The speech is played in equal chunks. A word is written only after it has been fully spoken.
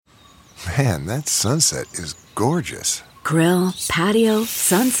Man, that sunset is gorgeous. Grill, patio,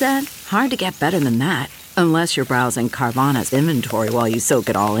 sunset. Hard to get better than that. Unless you're browsing Carvana's inventory while you soak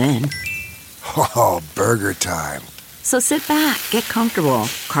it all in. Oh, burger time. So sit back, get comfortable.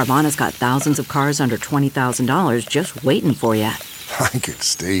 Carvana's got thousands of cars under $20,000 just waiting for you. I could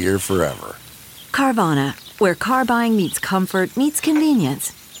stay here forever. Carvana, where car buying meets comfort meets convenience.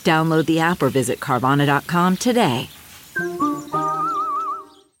 Download the app or visit Carvana.com today.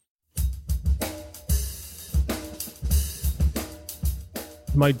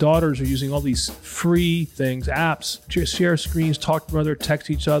 My daughters are using all these free things, apps, share screens, talk to one another, text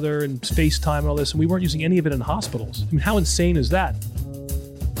each other, and FaceTime and all this, and we weren't using any of it in hospitals. I mean, how insane is that?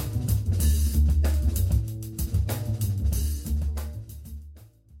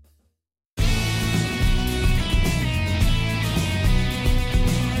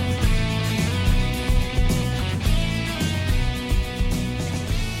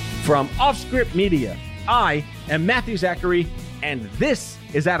 From Offscript Media, I am Matthew Zachary, and this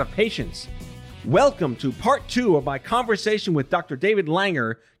is Out of Patience. Welcome to part 2 of my conversation with Dr. David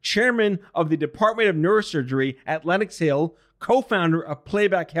Langer, chairman of the Department of Neurosurgery at Lenox Hill, co-founder of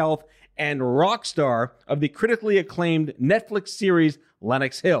Playback Health, and rock star of the critically acclaimed Netflix series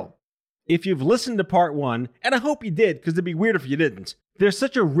Lenox Hill. If you've listened to part 1, and I hope you did, because it'd be weird if you didn't, there's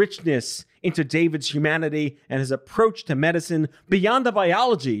such a richness into David's humanity and his approach to medicine beyond the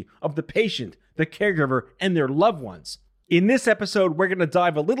biology of the patient, the caregiver, and their loved ones. In this episode, we're going to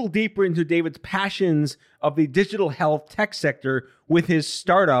dive a little deeper into David's passions of the digital health tech sector with his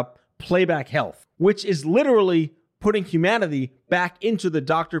startup, Playback Health, which is literally putting humanity back into the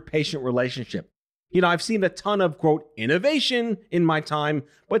doctor-patient relationship. You know, I've seen a ton of, quote, innovation in my time,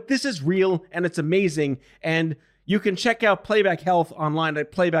 but this is real and it's amazing. And you can check out Playback Health online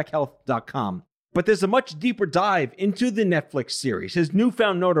at playbackhealth.com. But there's a much deeper dive into the Netflix series, his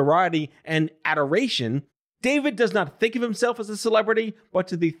newfound notoriety and adoration. David does not think of himself as a celebrity, but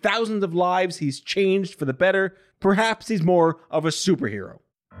to the thousands of lives he's changed for the better, perhaps he's more of a superhero.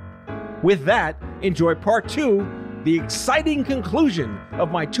 With that, enjoy part 2, the exciting conclusion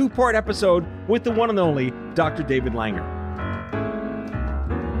of my 2-part episode with the one and only Dr. David Langer.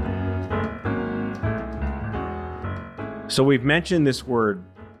 So we've mentioned this word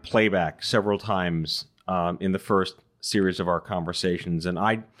playback several times in the first series of our conversations, and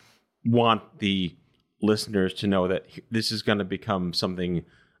I want the listeners to know that this is going to become something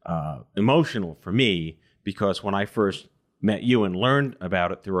emotional for me, because when I first met you and learned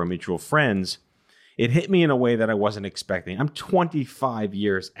about it through our mutual friends, it hit me in a way that I wasn't expecting. I'm 25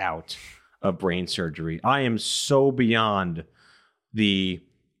 years out of brain surgery. I am so beyond the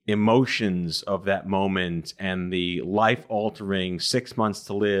emotions of that moment and the life-altering 6 months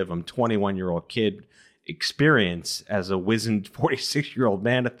to live, I'm 21-year-old kid experience as a wizened 46-year-old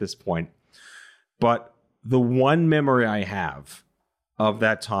man at this point. But the one memory I have of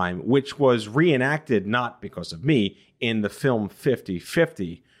that time, which was reenacted not because of me, in the film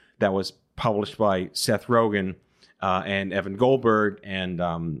 50/50 that was published by Seth Rogen and Evan Goldberg,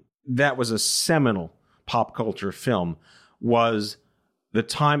 and that was a seminal pop culture film, was the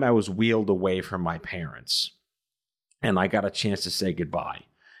time I was wheeled away from my parents. And I got a chance to say goodbye.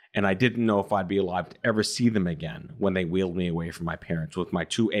 And I didn't know if I'd be alive to ever see them again when they wheeled me away from my parents with my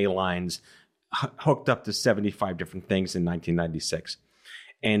 2 A-lines hooked up to 75 different things in 1996.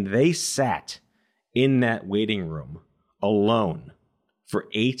 And they sat in that waiting room alone for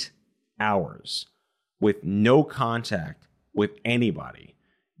 8 hours with no contact with anybody,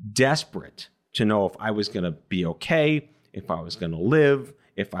 desperate to know if I was going to be okay, if I was going to live,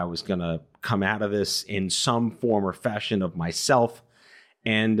 if I was going to come out of this in some form or fashion of myself.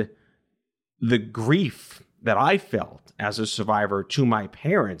 And the grief that I felt as a survivor to my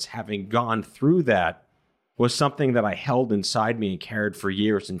parents, having gone through that, was something that I held inside me and carried for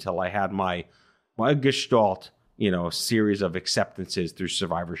years until I had my gestalt, series of acceptances through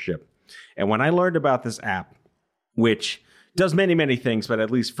survivorship. And when I learned about this app, which does many, many things, but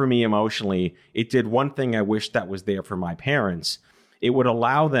at least for me emotionally, it did one thing I wish that was there for my parents. It would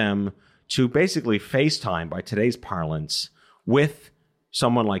allow them to basically FaceTime, by today's parlance, with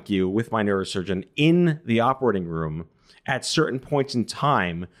someone like you, with my neurosurgeon, in the operating room at certain points in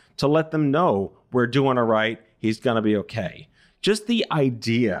time to let them know we're doing all right, he's going to be okay. Just the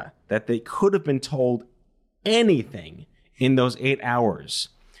idea that they could have been told anything in those 8 hours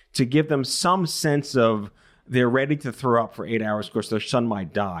to give them some sense of they're ready to throw up for 8 hours because their son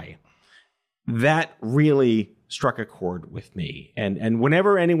might die. That really struck a chord with me. And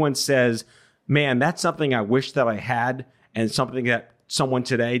whenever anyone says, man, that's something I wish that I had and something that someone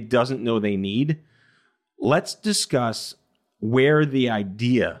today doesn't know they need, let's discuss where the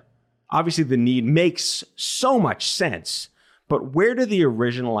idea obviously the need makes so much sense, but where did the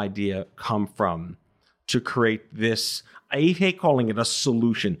original idea come from to create this? I hate calling it a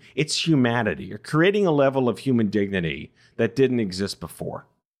solution. It's humanity. You're creating a level of human dignity that didn't exist before.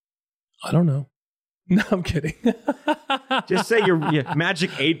 I don't know. No, I'm kidding. Just say your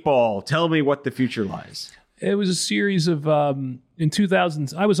magic 8-ball. Tell me what the future lies. It was a series of, in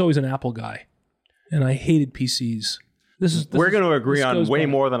 2000s, I was always an Apple guy, and I hated PCs. We're going to agree on way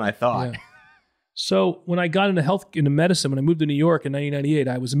more than I thought. Yeah. So when I got into medicine, when I moved to New York in 1998,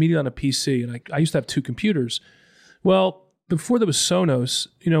 I was immediately on a PC, and I used to have 2 computers. Well, before there was Sonos,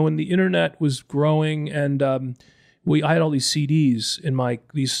 when the internet was growing, and I had all these CDs in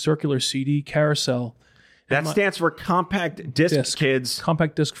these circular CD carousel. That stands for compact disc, kids.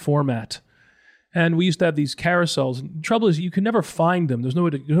 Compact disc format. And we used to have these carousels. And the trouble is, you could never find them. There's no way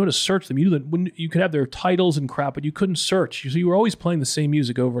to search them. You could have their titles and crap, but you couldn't search. So you were always playing the same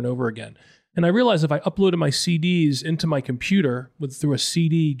music over and over again. And I realized if I uploaded my CDs into my computer through a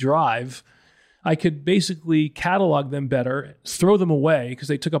CD drive, I could basically catalog them better, throw them away because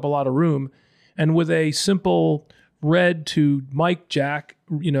they took up a lot of room. And with a simple red to mic jack,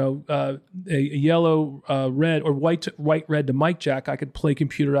 a yellow red or white red to mic jack, I could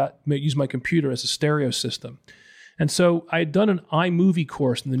use my computer as a stereo system. And so I had done an iMovie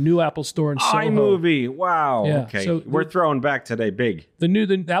course in the new Apple Store in Soho. iMovie, wow. Yeah, okay, so we're throwing back today big.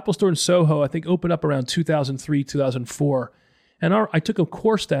 The Apple Store in Soho, I think, opened up around 2003, 2004. And I took a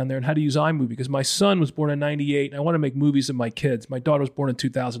course down there on how to use iMovie because my son was born in 98, and I want to make movies of my kids. My daughter was born in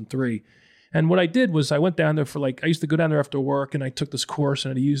 2003. And what I did was I went down there I used to go down there after work, and I took this course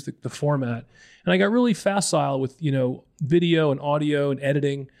and I used the format. And I got really facile with, video and audio and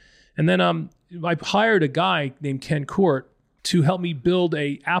editing. And then I hired a guy named Ken Court to help me build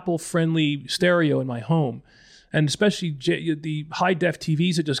a Apple-friendly stereo in my home. And especially the high-def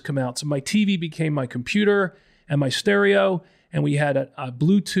TVs had just come out. So my TV became my computer and my stereo, and we had a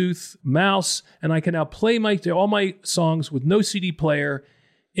Bluetooth mouse, and I can now play all my songs with no CD player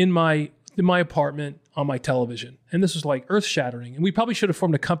in my apartment on my television. And this was like earth-shattering. And we probably should have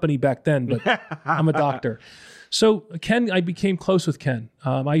formed a company back then, but I'm a doctor. So I became close with Ken.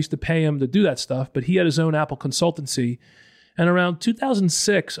 I used to pay him to do that stuff, but he had his own Apple consultancy. And around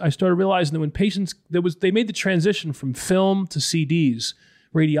 2006, I started realizing that when patients, they made the transition from film to CDs,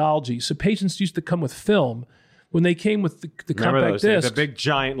 radiology. So patients used to come with film. When they came with the compact discs, the big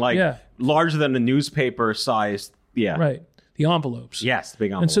giant, larger than a newspaper sized, right, the envelopes. Yes, the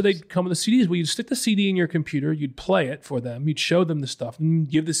big envelopes. And so they'd come with the CDs. Well, you'd stick the CD in your computer, you'd play it for them, you'd show them the stuff, and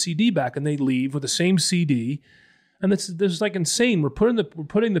give the CD back, and they'd leave with the same CD. And this is like insane. We're putting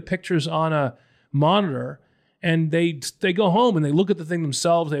the pictures on a monitor, and they go home and they look at the thing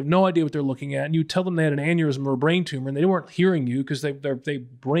themselves. They have no idea what they're looking at. And you tell them they had an aneurysm or a brain tumor, and they weren't hearing you because their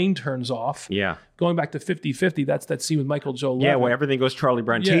brain turns off. Yeah. Going back to 50-50, that's that scene with Michael Joe Levitt. Yeah, where everything goes Charlie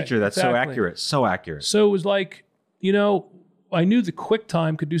Brown teacher. That's exactly. So accurate. So it was like, I knew the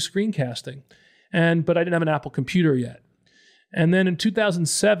QuickTime could do screencasting, but I didn't have an Apple computer yet. And then in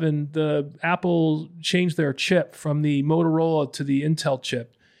 2007, the Apple changed their chip from the Motorola to the Intel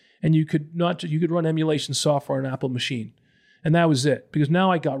chip. And you could run emulation software on an Apple machine. And that was it. Because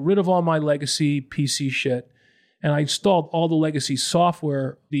now I got rid of all my legacy PC shit, and I installed all the legacy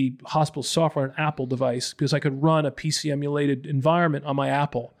software, the hospital software on an Apple device, because I could run a PC emulated environment on my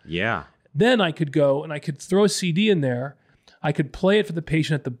Apple. Yeah. Then I could go and I could throw a CD in there. I could play it for the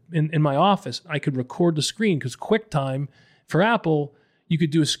patient in my office. I could record the screen, because QuickTime for Apple, you could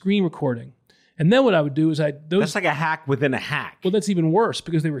do a screen recording. And then what I would do is that's like a hack within a hack. Well, that's even worse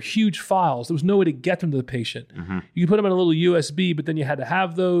because they were huge files. There was no way to get them to the patient. Mm-hmm. You could put them in a little USB, but then you had to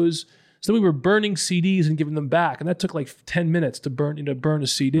have those. So we were burning CDs and giving them back, and that took like 10 minutes to burn a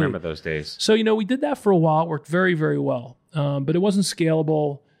CD. Remember those days? So we did that for a while. It worked very, very well, but it wasn't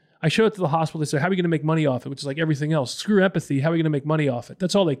scalable. I showed it to the hospital. They said, "How are we going to make money off it?" Which is like everything else. Screw empathy. How are we going to make money off it?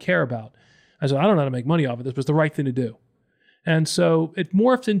 That's all they care about. I said, "I don't know how to make money off it. This was the right thing to do." And so it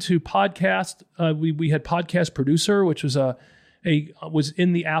morphed into podcast. We had Podcast Producer, which was was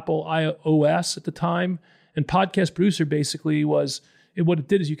in the Apple iOS at the time. And Podcast Producer basically what it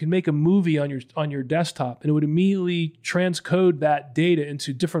did is you can make a movie on your desktop, and it would immediately transcode that data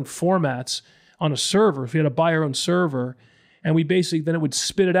into different formats on a server. If you had to buy your own server, and then it would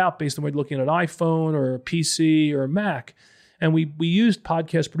spit it out based on whether you're looking at an iPhone or a PC or a Mac. And we used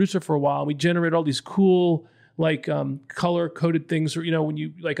Podcast Producer for a while. We generated all these cool color-coded things, or when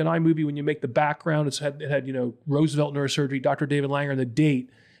you like an iMovie, when you make the background, it had Roosevelt neurosurgery, Dr. David Langer, and the date,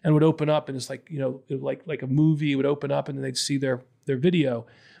 and it would open up, and it's like like a movie. It would open up, and then they'd see their video.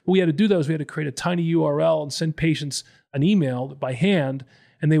 What we had to do though is we had to create a tiny URL and send patients an email by hand,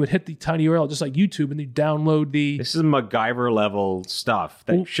 and they would hit the tiny URL just like YouTube, and they download the. This is MacGyver level stuff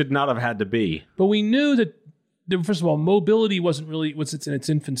that should not have had to be. But we knew that, first of all, mobility was in its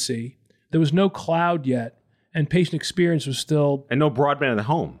infancy. There was no cloud yet, and patient experience was still And no broadband at the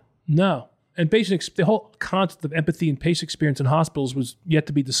home. no. And the whole concept of empathy and patient experience in hospitals was yet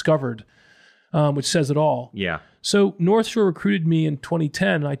to be discovered, which says it all. Yeah. So North Shore recruited me in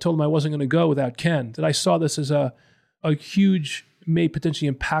 2010, and I told them I wasn't going to go without Ken, that I saw this as a huge, potentially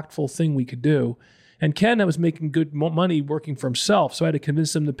impactful thing we could do. And Ken was making good money working for himself, so I had to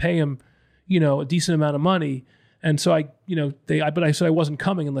convince them to pay him, a decent amount of money. And so but I said I wasn't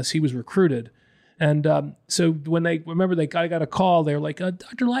coming unless he was recruited. And so when I got a call, they were like,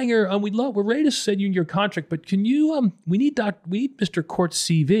 Dr. Langer, we're ready to send you your contract, but can you, we need Mr. Court's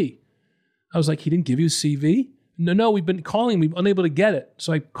CV. I was like, he didn't give you a CV? No, we've been calling, we've been unable to get it.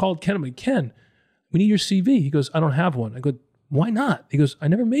 So I called Ken, I'm like, Ken, we need your CV. He goes, I don't have one. I go, why not? He goes, I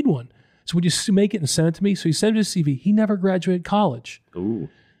never made one. So would you make it and send it to me? So he sent his CV. He never graduated college. Ooh.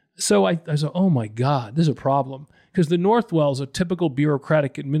 So I was like, oh my God, this is a problem. Because the Northwell is a typical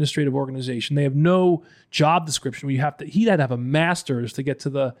bureaucratic administrative organization. They have no job description. He'd had to have a master's to get to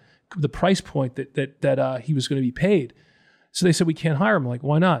the price point that he was going to be paid. So they said, we can't hire him. I'm like,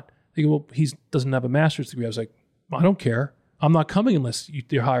 why not? They go, well, he doesn't have a master's degree. I was like, I don't care. I'm not coming unless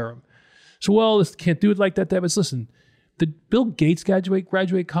you hire him. So, well, can't do it like that, Davis. Listen, did Bill Gates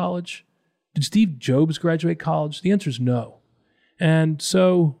graduate college? Did Steve Jobs graduate college? The answer is no. And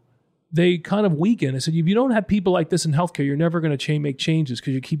so they kind of weakened. I said, if you don't have people like this in healthcare, you're never going to make changes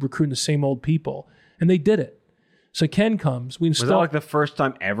because you keep recruiting the same old people. And they did it. So Ken comes. Was that like the first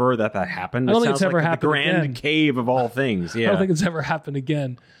time ever that happened? I don't think it's ever happened the grand cave of all things. Yeah. I don't think it's ever happened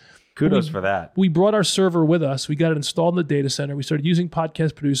again. Kudos for that. We brought our server with us. We got it installed in the data center. We started using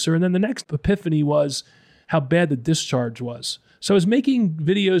Podcast Producer. And then the next epiphany was how bad the discharge was. So I was making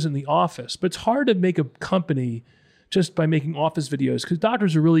videos in the office, but it's hard to make a company just by making office videos because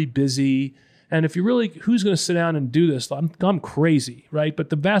doctors are really busy. And if who's going to sit down and do this? I'm crazy, right? But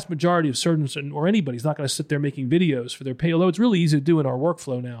the vast majority of surgeons or anybody's not going to sit there making videos for their pay, although it's really easy to do in our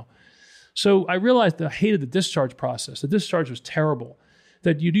workflow now. So I realized that I hated the discharge process. The discharge was terrible.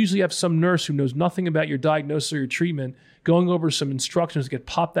 That you'd usually have some nurse who knows nothing about your diagnosis or your treatment going over some instructions that get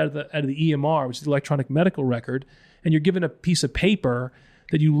popped out of the EMR, which is the electronic medical record, and you're given a piece of paper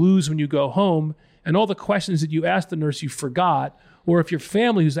that you lose when you go home, and all the questions that you asked the nurse you forgot, or if your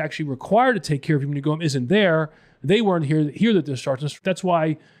family who's actually required to take care of you when you go home isn't there, they weren't here to hear the discharge. That's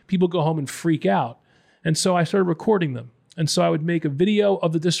why people go home and freak out. And so I started recording them. And so I would make a video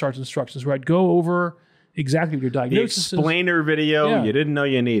of the discharge instructions where I'd go over exactly what your diagnosis the explainer video you didn't know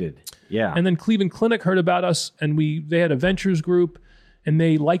you needed. Yeah. And then Cleveland Clinic heard about us, and they had a ventures group, and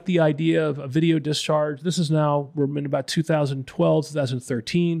they liked the idea of a video discharge. This is now, we're in about 2012,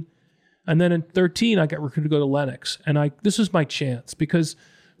 2013. And then in 2013, I got recruited to go to Lennox. And this was my chance because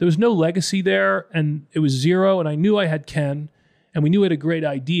there was no legacy there, and it was zero, and I knew I had Ken, and we knew we had a great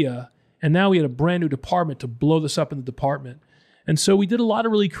idea. And now we had a brand new department to blow this up in the department. And so we did a lot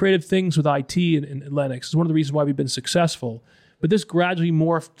of really creative things with IT in Lennox. It's one of the reasons why we've been successful. But this gradually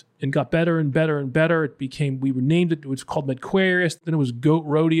morphed and got better and better and better. We renamed it. It was called MedQuarius. Then it was Goat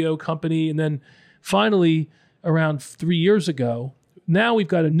Rodeo Company. And then finally, around 3 years ago, now we've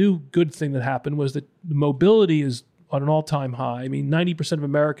got a new good thing that happened was that the mobility is on an all-time high. I mean, 90% of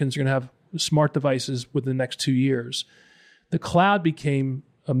Americans are going to have smart devices within the next 2 years. The cloud became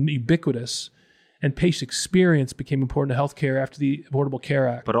ubiquitous, and patient experience became important to healthcare after the Affordable Care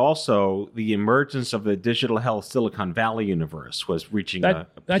Act. But also, the emergence of the digital health Silicon Valley universe was reaching a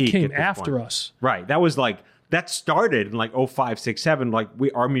peak. That came after us. Right. That started in like 05, 6, 7. Like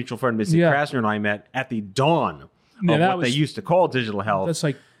our mutual friend, Missy Krasner, and I met at the dawn of what they used to call digital health. That's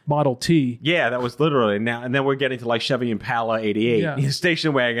like Model T. Yeah, that was literally now. And then we're getting to like Chevy Impala 88,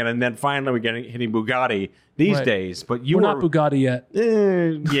 station wagon, and then finally we're hitting Bugatti these days. But we're not Bugatti yet.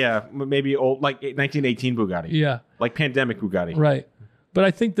 Yeah, maybe old, like 1918 Bugatti. Yeah. Like pandemic Bugatti. Right. But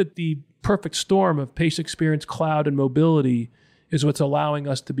I think that the perfect storm of patient experience, cloud, and mobility is what's allowing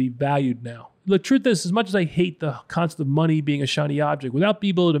us to be valued now. The truth is, as much as I hate the concept of money being a shiny object, without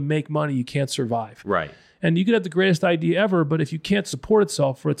being able to make money, you can't survive. Right. And you could have the greatest idea ever, but if you can't support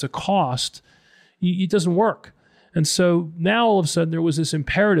itself or it's a cost, it doesn't work. And so now all of a sudden there was this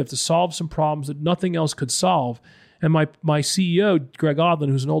imperative to solve some problems that nothing else could solve. And my CEO, Greg Odlin,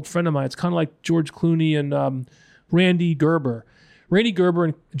 who's an old friend of mine, it's kind of like George Clooney and Randy Gerber. Randy Gerber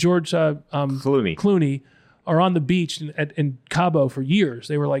and George Clooney are on the beach in Cabo for years.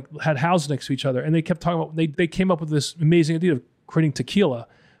 They were had houses next to each other. And they kept talking about, they came up with this amazing idea of creating tequila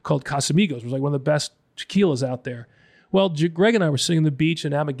called Casamigos. It was like one of the best tequilas out there. Well, Greg and I were sitting on the beach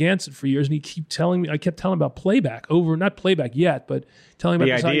in Amagansett for years, and I kept telling him about playback not playback yet, but telling him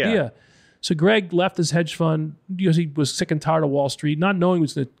about this idea. So Greg left his hedge fund because he was sick and tired of Wall Street, not knowing he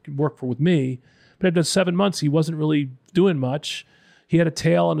was going to work with me. But after 7 months, he wasn't really doing much. He had a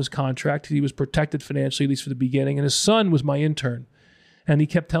tail on his contract. He was protected financially, at least for the beginning. And his son was my intern. And he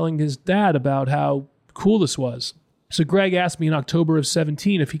kept telling his dad about how cool this was. So Greg asked me in October of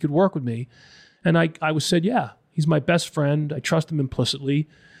 17 if he could work with me. And I said, yeah, he's my best friend. I trust him implicitly.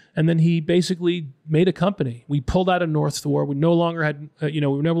 And then he basically made a company. We pulled out of North Thor. We no longer had, we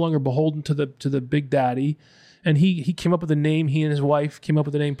were no longer beholden to the big daddy. And he came up with a name. He and his wife came up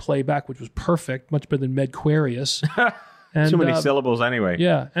with the name Playback, which was perfect, much better than Medquarius. And, too many syllables anyway.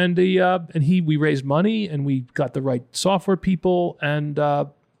 Yeah, and we raised money and we got the right software people and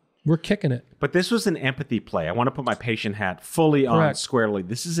we're kicking it. But this was an empathy play. I want to put my patient hat fully on squarely.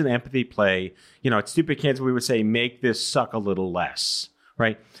 This is an empathy play. At Stupid Cancer, we would say, make this suck a little less.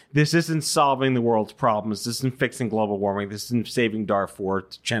 Right? This isn't solving the world's problems. This isn't fixing global warming. This isn't saving Darfur,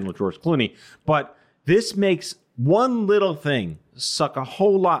 to channel George Clooney. But this makes one little thing suck a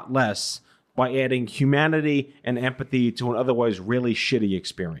whole lot less by adding humanity and empathy to an otherwise really shitty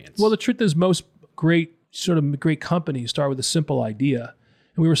experience. Well, the truth is most great companies start with a simple idea.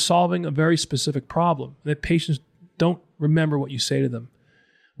 And we were solving a very specific problem that patients don't remember what you say to them.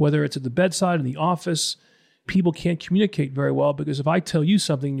 Whether it's at the bedside, in the office, people can't communicate very well because if I tell you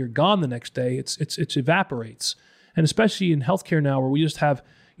something and you're gone the next day, it evaporates. And especially in healthcare now where we just have,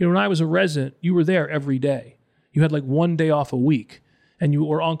 when I was a resident, you were there every day. You had like 1 day off a week and you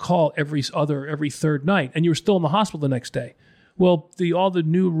were on call every third night and you were still in the hospital the next day. Well, all the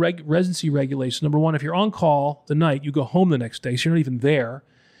new residency regulations, number one, if you're on call the night, you go home the next day, so you're not even there.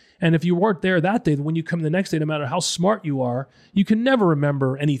 And if you weren't there that day, then when you come the next day, no matter how smart you are, you can never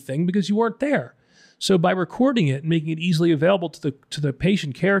remember anything because you weren't there. So by recording it and making it easily available to the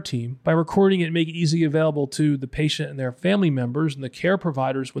patient care team, by recording it and making it easily available to the patient and their family members and the care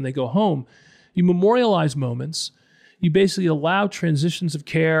providers when they go home, you memorialize moments. You basically allow transitions of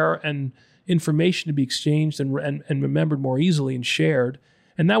care and information to be exchanged and remembered more easily and shared.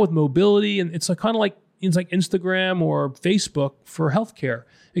 And now with mobility, and it's kind of like Instagram or Facebook for healthcare,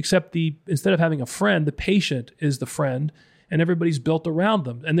 except instead of having a friend, the patient is the friend. And everybody's built around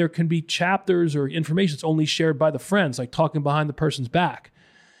them. And there can be chapters or information that's only shared by the friends, like talking behind the person's back.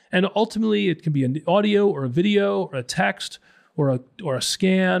 And ultimately, it can be an audio or a video or a text or a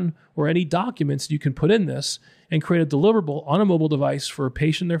scan or any documents you can put in this and create a deliverable on a mobile device for a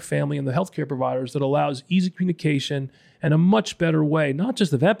patient, their family, and the healthcare providers that allows easy communication and a much better way, not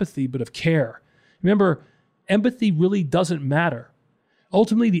just of empathy, but of care. Remember, empathy really doesn't matter.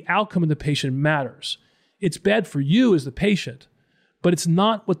 Ultimately, the outcome of the patient matters. It's bad for you as the patient, but it's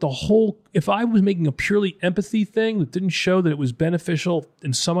not what if I was making a purely empathy thing that didn't show that it was beneficial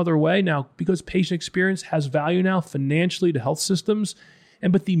in some other way, now because patient experience has value now financially to health systems,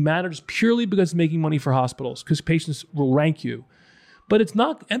 empathy matters purely because it's making money for hospitals, because patients will rank you. But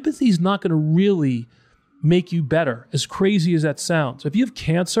empathy is not going to really make you better, as crazy as that sounds. If you have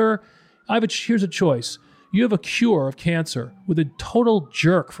cancer, here's a choice. You have a cure of cancer with a total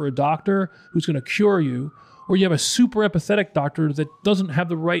jerk for a doctor who's going to cure you, or you have a super empathetic doctor that doesn't have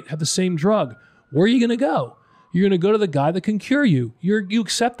the same drug. Where are you going to go? You're going to go to the guy that can cure you. You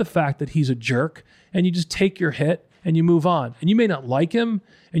accept the fact that he's a jerk, and you just take your hit and you move on. And you may not like him,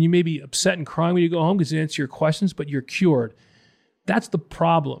 and you may be upset and crying when you go home because he answers your questions, but you're cured. That's the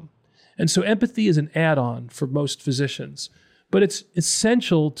problem. And so empathy is an add-on for most physicians. But it's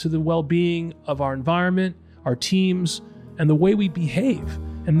essential to the well-being of our environment, our teams, and the way we behave.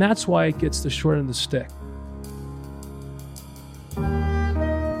 And that's why it gets the short end of the stick.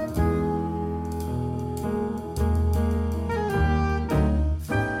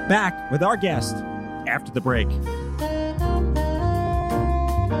 Back with our guest after the break.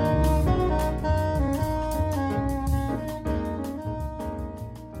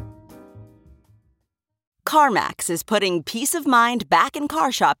 CarMax is putting peace of mind back in car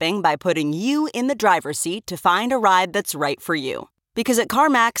shopping by putting you in the driver's seat to find a ride that's right for you. Because at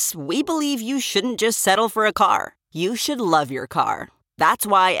CarMax, we believe you shouldn't just settle for a car. You should love your car. That's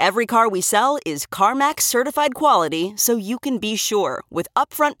why every car we sell is CarMax certified quality, so you can be sure with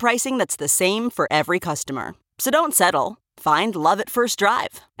upfront pricing that's the same for every customer. So don't settle. Find love at first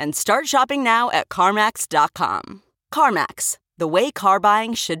drive and start shopping now at CarMax.com. CarMax, the way car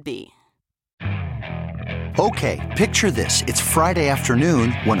buying should be. Okay, picture this. It's Friday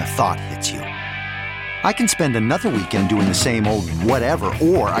afternoon when a thought hits you. I can spend another weekend doing the same old whatever,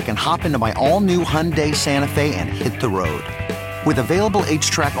 or I can hop into my all-new Hyundai Santa Fe and hit the road. With available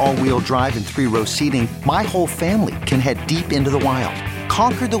H-Track all-wheel drive and 3-row seating, my whole family can head deep into the wild.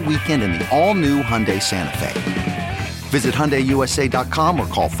 Conquer the weekend in the all-new Hyundai Santa Fe. Visit HyundaiUSA.com or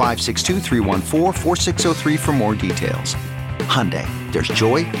call 562-314-4603 for more details. Hyundai, there's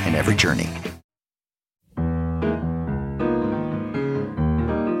joy in every journey.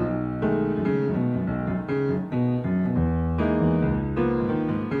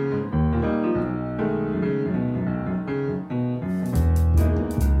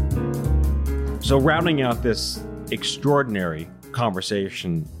 So rounding out this extraordinary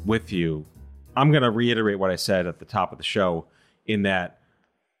conversation with you, I'm going to reiterate what I said at the top of the show in that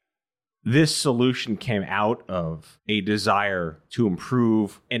this solution came out of a desire to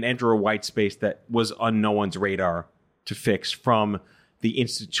improve and enter a white space that was on no one's radar to fix, from the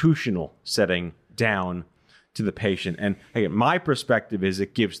institutional setting down to the patient. And again, my perspective is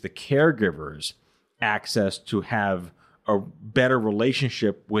it gives the caregivers access to have a better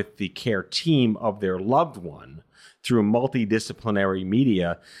relationship with the care team of their loved one through multidisciplinary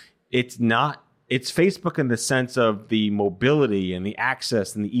media. It's Facebook in the sense of the mobility and the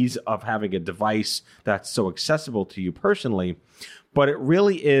access and the ease of having a device that's so accessible to you personally. But it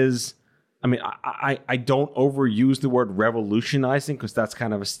really is, I mean, I don't overuse the word revolutionizing because that's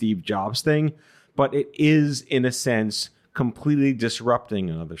kind of a Steve Jobs thing, but it is, in a sense, completely disrupting,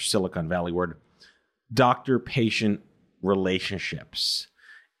 another Silicon Valley word, doctor-patient relationships.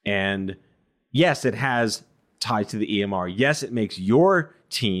 And yes, it has ties to the EMR. Yes, it makes your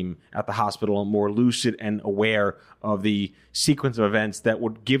team at the hospital more lucid and aware of the sequence of events that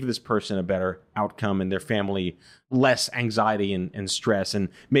would give this person a better outcome and their family less anxiety and stress, and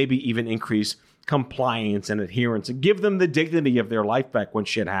maybe even increase compliance and adherence and give them the dignity of their life back when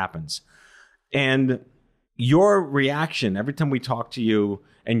shit happens. And your reaction every time we talk to you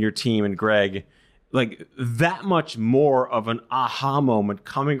and your team and Greg, like that much more of an aha moment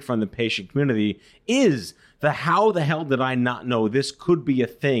coming from the patient community is the how the hell did I not know this could be a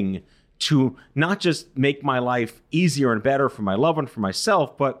thing to not just make my life easier and better for my loved one, for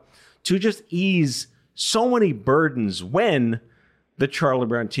myself, but to just ease so many burdens when the Charlie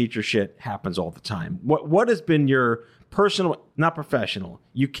Brown teacher shit happens all the time. What has been your personal, not professional,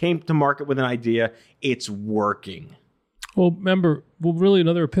 you came to market with an idea, it's working. Well, really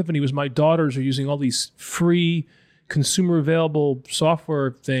another epiphany was my daughters are using all these free consumer available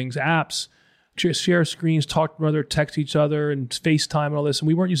software things, apps, share screens, talk to one another, text each other, and FaceTime and all this. And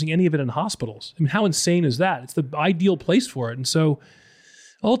we weren't using any of it in hospitals. I mean, how insane is that? It's the ideal place for it. And so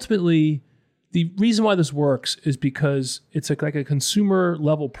ultimately, the reason why this works is because it's like a consumer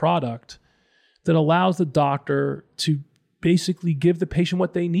level product that allows the doctor to basically give the patient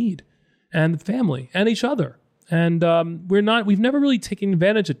what they need, and the family and each other. And we've never really taken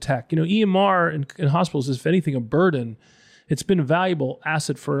advantage of tech. You know, EMR in hospitals is, if anything, a burden. It's been a valuable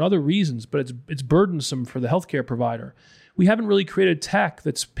asset for other reasons, but it's burdensome for the healthcare provider. We haven't really created tech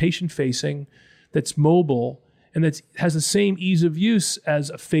that's patient-facing, that's mobile, and that has the same ease of use as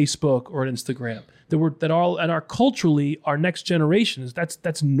a Facebook or an Instagram. Culturally, our next generation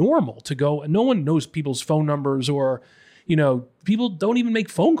that's normal to go. And no one knows people's phone numbers, or people don't even make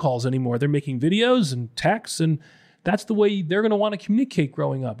phone calls anymore. They're making videos and texts, and that's the way they're going to want to communicate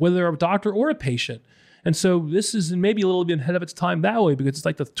growing up, whether they're a doctor or a patient. And so this is maybe a little bit ahead of its time that way, because it's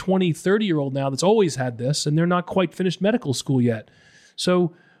like the 20, 30-year-old now that's always had this, and they're not quite finished medical school yet.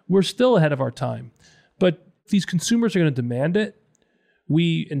 So we're still ahead of our time. But these consumers are going to demand it.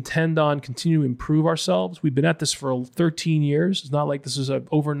 We intend on continuing to improve ourselves. We've been at this for 13 years. It's not like this is an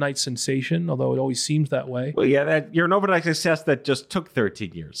overnight sensation, although it always seems that way. Well, yeah, you're an overnight success that just took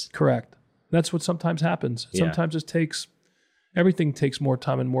 13 years. Correct. That's what sometimes happens. Yeah. Sometimes everything takes more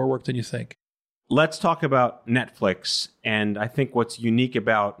time and more work than you think. Let's talk about Netflix. And I think what's unique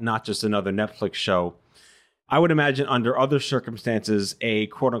about not just another Netflix show, I would imagine under other circumstances, a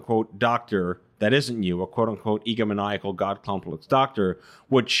quote-unquote doctor that isn't you, a quote-unquote egomaniacal God complex doctor,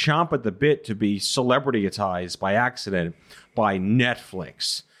 would chomp at the bit to be celebrityized by accident by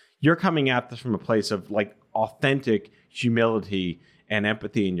Netflix. You're coming at this from a place of like authentic humility and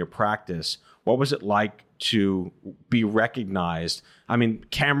empathy in your practice. What was it like to be recognized? I mean,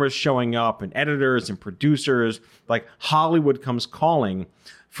 cameras showing up and editors and producers, like Hollywood comes calling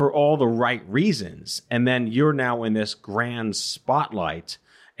for all the right reasons. And then you're now in this grand spotlight.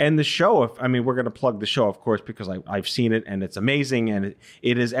 And the show, we're going to plug the show, of course, because I've seen it and it's amazing. And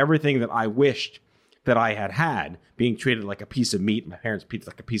it is everything that I wished that I had, being treated like a piece of meat. My parents treated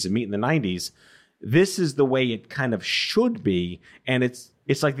like a piece of meat in the 90s. This is the way it kind of should be. And it's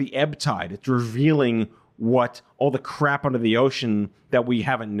like the ebb tide. It's revealing what all the crap under the ocean that we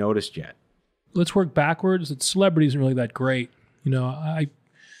haven't noticed yet. Let's work backwards. Celebrity isn't really that great.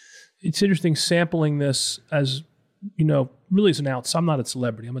 It's interesting sampling this as, really as an outsider. I'm not a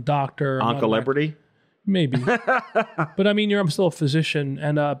celebrity. I'm a doctor. Uncle Celebrity? Maybe. But I mean, I'm still a physician.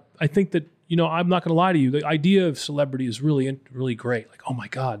 And I think that, I'm not going to lie to you. The idea of celebrity is really, really great. Like, oh my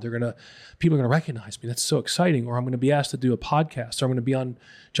God, people are going to recognize me. That's so exciting. Or I'm going to be asked to do a podcast, or I'm going to be on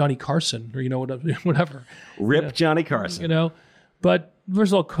Johnny Carson, or, whatever. Rip Johnny Carson. But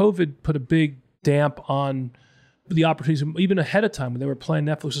first of all, COVID put a big damp on the opportunities, even ahead of time when they were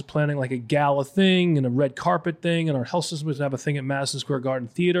planning. Netflix was planning like a gala thing and a red carpet thing, and our health system was going to have a thing at Madison Square Garden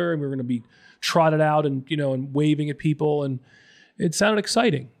Theater, and we were going to be trotted out and and waving at people, and it sounded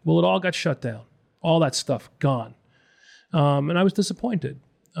exciting. Well, it all got shut down. All that stuff gone, and I was disappointed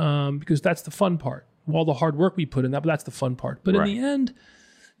because that's the fun part. All the hard work we put in that, but that's the fun part. But in the end,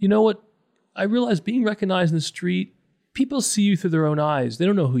 you know what? I realized being recognized in the street, people see you through their own eyes. They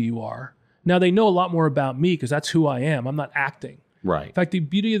don't know who you are. Now, they know a lot more about me because that's who I am. I'm not acting. Right. In fact, the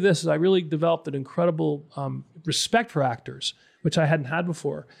beauty of this is I really developed an incredible respect for actors, which I hadn't had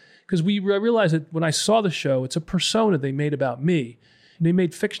before. Because I realized that when I saw the show, it's a persona they made about me. And they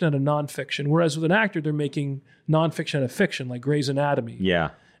made fiction out of nonfiction. Whereas with an actor, they're making nonfiction out of fiction, like Grey's Anatomy. Yeah.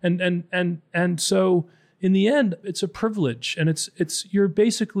 And so in the end, it's a privilege. And you're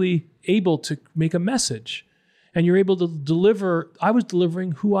basically able to make a message. And you're able to deliver. I was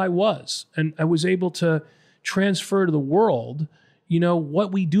delivering who I was, and I was able to transfer to the world,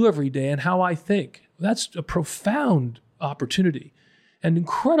 what we do every day and how I think. That's a profound opportunity and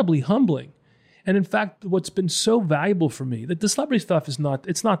incredibly humbling. And in fact, what's been so valuable for me, that the celebrity stuff it's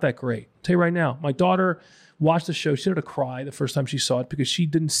not that great. I'll tell you right now, my daughter watched the show. She started to cry the first time she saw it because she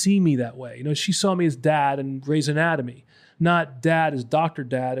didn't see me that way. She saw me as dad in Grey's Anatomy. Not dad as Dr.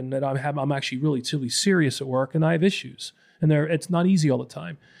 Dad, and that I'm actually really serious at work, and I have issues, and it's not easy all the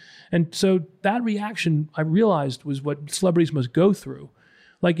time. And so that reaction, I realized, was what celebrities must go through.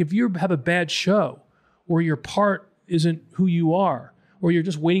 Like if you have a bad show, or your part isn't who you are, or you're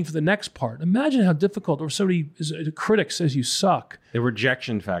just waiting for the next part. Imagine how difficult, or a critic says you suck. The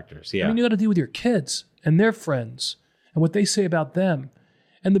rejection factors, yeah. I mean, you got to deal with your kids and their friends, and what they say about them.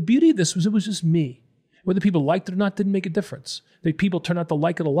 And the beauty of this was it was just me. Whether people liked it or not didn't make a difference. People turned out to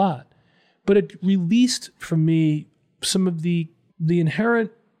like it a lot. But it released from me some of the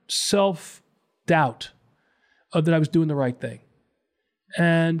inherent self-doubt that I was doing the right thing.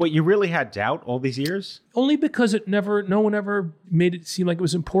 And Wait, you really had doubt all these years? Only because no one ever made it seem like it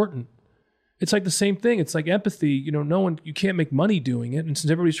was important. It's like the same thing. It's like empathy. You can't make money doing it. And since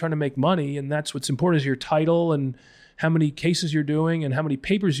everybody's trying to make money, and that's what's important is your title and how many cases you're doing and how many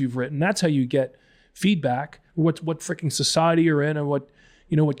papers you've written. That's how you get feedback, what freaking society you're in, and what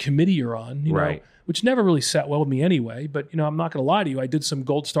committee you're on, right. Which never really sat well with me anyway. But I'm not going to lie to you, I did some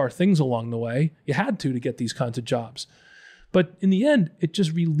gold star things along the way. You had to get these kinds of jobs, but in the end, it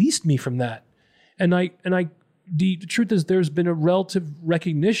just released me from that. And the truth is, there's been a relative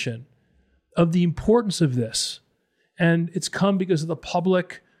recognition of the importance of this, and it's come because of the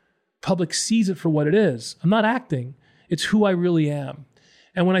public sees it for what it is. I'm not acting; it's who I really am.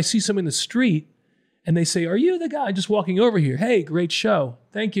 And when I see someone in the street, and they say, "Are you the guy just walking over here? Hey, great show.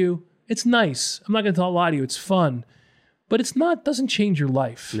 Thank you." It's nice. I'm not going to lie to you. It's fun. But doesn't change your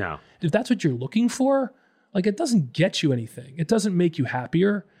life. No. If that's what you're looking for, it doesn't get you anything. It doesn't make you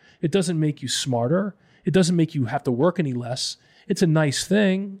happier. It doesn't make you smarter. It doesn't make you have to work any less. It's a nice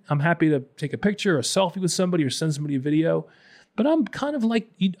thing. I'm happy to take a picture, a selfie with somebody, or send somebody a video. But I'm kind of like,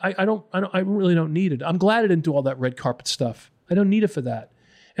 I really don't need it. I'm glad I didn't do all that red carpet stuff. I don't need it for that.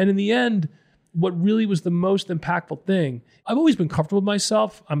 And in the end, what really was the most impactful thing, I've always been comfortable with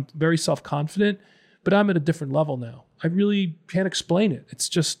myself. I'm very self-confident, but I'm at a different level now. I really can't explain it.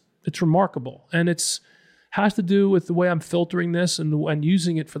 It's remarkable. And has to do with the way I'm filtering this and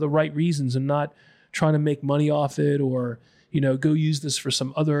using it for the right reasons, and not trying to make money off it, or, go use this for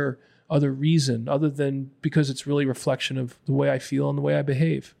some other reason other than because it's really a reflection of the way I feel and the way I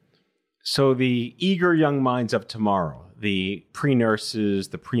behave. So the eager young minds of tomorrow, the pre-nurses,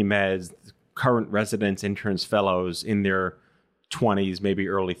 the pre-meds, current residents, interns, fellows in their 20s, maybe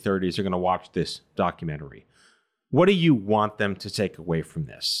early 30s, are going to watch this documentary. What do you want them to take away from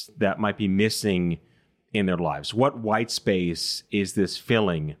this that might be missing in their lives? What white space is this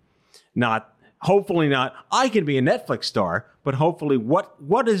filling? Hopefully not, I can be a Netflix star, but hopefully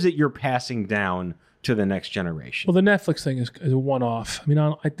what is it you're passing down to the next generation? Well, the Netflix thing is a one-off. I mean,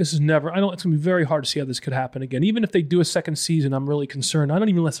 it's going to be very hard to see how this could happen again. Even if they do a second season, I'm really concerned. I don't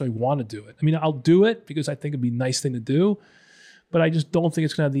even necessarily want to do it. I mean, I'll do it because I think it'd be a nice thing to do, but I just don't think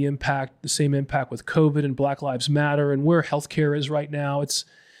it's going to have the same impact with COVID and Black Lives Matter and where healthcare is right now. It's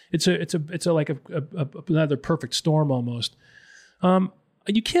like another perfect storm almost.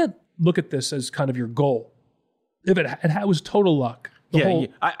 You can't look at this as kind of your goal. If it was total luck.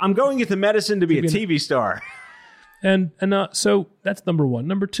 I'm going into medicine to be a TV star. And so that's number one.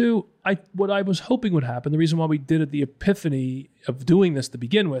 Number two, what I was hoping would happen, the reason why we did it, the epiphany of doing this to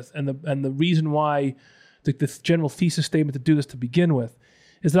begin with, and the reason why the general thesis statement to do this to begin with,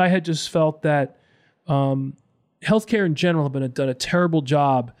 is that I had just felt that healthcare in general have done a terrible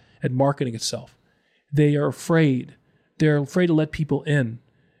job at marketing itself. They are afraid. They're afraid to let people in.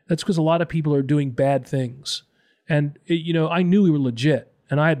 That's because a lot of people are doing bad things. And I knew we were legit,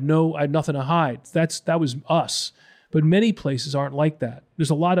 and I had nothing to hide. That was us. But many places aren't like that. There's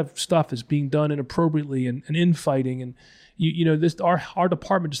a lot of stuff that's being done inappropriately and infighting, and our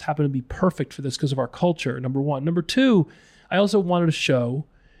department just happened to be perfect for this because of our culture. Number one. Number two, I also wanted to show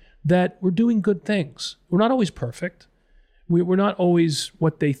that we're doing good things. We're not always perfect. We're not always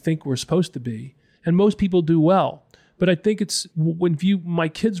what they think we're supposed to be, and most people do well. But I think it's when my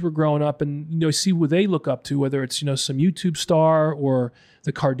kids were growing up and see what they look up to, whether it's some YouTube star or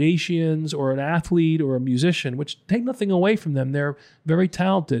the Kardashians or an athlete or a musician, which take nothing away from them. They're very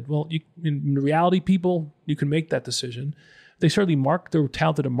talented. Well, in reality, people, you can make that decision. They certainly they're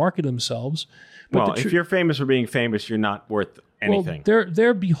talented to market themselves. But if you're famous for being famous, you're not worth anything. Well,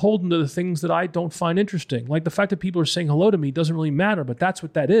 they're beholden to the things that I don't find interesting. Like the fact that people are saying hello to me doesn't really matter, but that's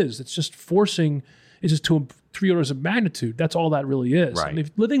what that is. It's just forcing. It's just to 3 orders of magnitude. That's all that really is. Right. And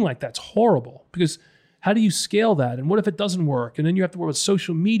if living like that's horrible, because how do you scale that? And what if it doesn't work? And then you have to work with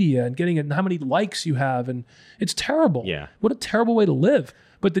social media and getting it and how many likes you have. And it's terrible. Yeah. What a terrible way to live.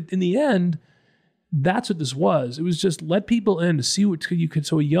 But in the end, that's what this was. It was just let people in to see what you could.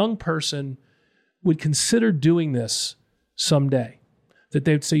 So a young person would consider doing this someday. That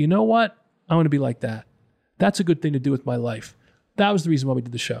they would say, you know what? I want to be like that. That's a good thing to do with my life. That was the reason why we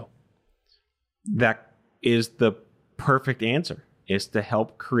did the show. That is the perfect answer, is to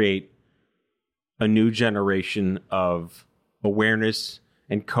help create a new generation of awareness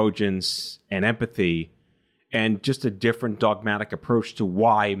and cogence and empathy and just a different dogmatic approach to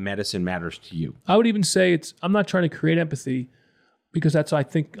why medicine matters to you. I would even say I'm not trying to create empathy because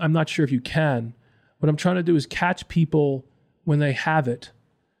I'm not sure if you can. What I'm trying to do is catch people when they have it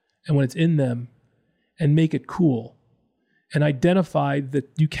and when it's in them and make it cool and identify that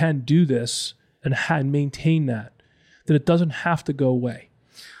you can do this and maintain that it doesn't have to go away.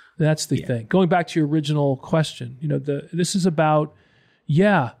 That's the thing. Going back to your original question, this is about,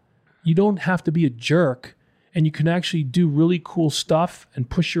 you don't have to be a jerk and you can actually do really cool stuff and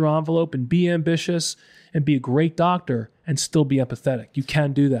push your envelope and be ambitious and be a great doctor and still be empathetic. You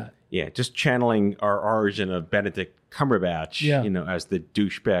can do that. Yeah, just channeling our origin of Benedict Cumberbatch, as the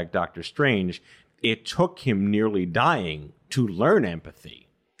douchebag Doctor Strange, it took him nearly dying to learn empathy.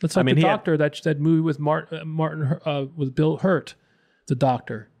 That's like the doctor, that movie with Martin with Bill Hurt, the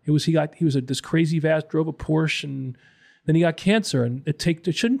doctor. He was this crazy vast, drove a Porsche, and then he got cancer. And it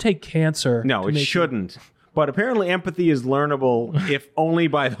shouldn't take cancer. No, it shouldn't. But apparently empathy is learnable, if only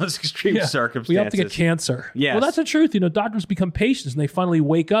by those extreme circumstances. We have to get cancer. Yes. Well, that's the truth. Doctors become patients, and they finally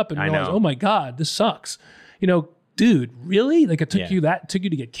wake up and realize, oh my God, this sucks. Dude, really? Like it took you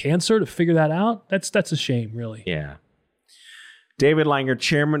to get cancer to figure that out? That's a shame, really. Yeah. David Langer,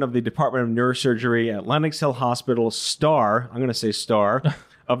 chairman of the Department of Neurosurgery at Lenox Hill Hospital, star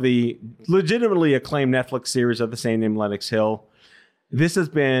of the legitimately acclaimed Netflix series of the same name, Lenox Hill. This has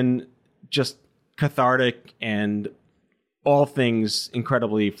been just cathartic and all things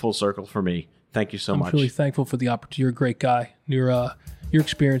incredibly full circle for me. Thank you so much. I'm really thankful for the opportunity. You're a great guy. Your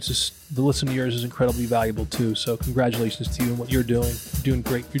experiences, the listen to yours is incredibly valuable too. So congratulations to you and what you're doing. You're doing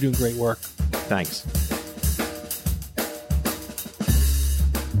great. You're doing great work. Thanks.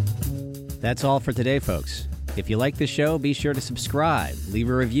 That's all for today, folks. If you like the show, be sure to subscribe, leave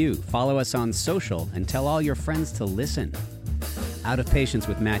a review, follow us on social, and tell all your friends to listen. Out of Patience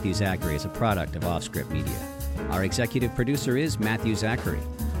with Matthew Zachary is a product of Offscript Media. Our executive producer is Matthew Zachary.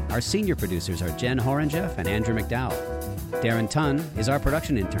 Our senior producers are Jen Horangeff and Andrew McDowell. Darren Tunn is our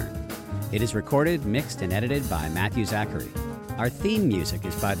production intern. It is recorded, mixed, and edited by Matthew Zachary. Our theme music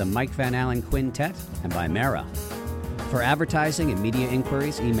is by the Mike Van Allen Quintet and by Mara. For advertising and media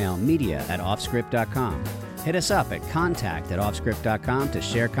inquiries, email media@offscript.com. Hit us up at contact@offscript.com to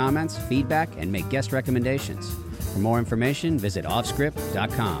share comments, feedback, and make guest recommendations. For more information, visit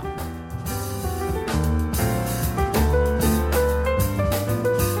offscript.com.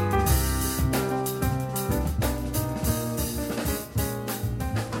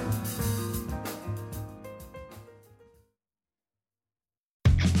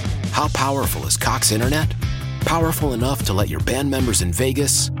 How powerful is Cox Internet? Powerful enough to let your band members in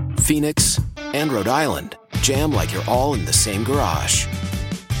Vegas, Phoenix, and Rhode Island jam like you're all in the same garage.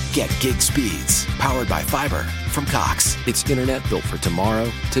 Get gig speeds powered by fiber from Cox. It's internet built for tomorrow,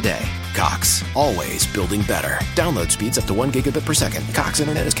 today. Cox, always building better. Download speeds up to 1 gigabit per second. Cox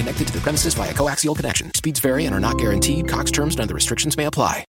internet is connected to the premises via coaxial connection. Speeds vary and are not guaranteed. Cox terms and other restrictions may apply.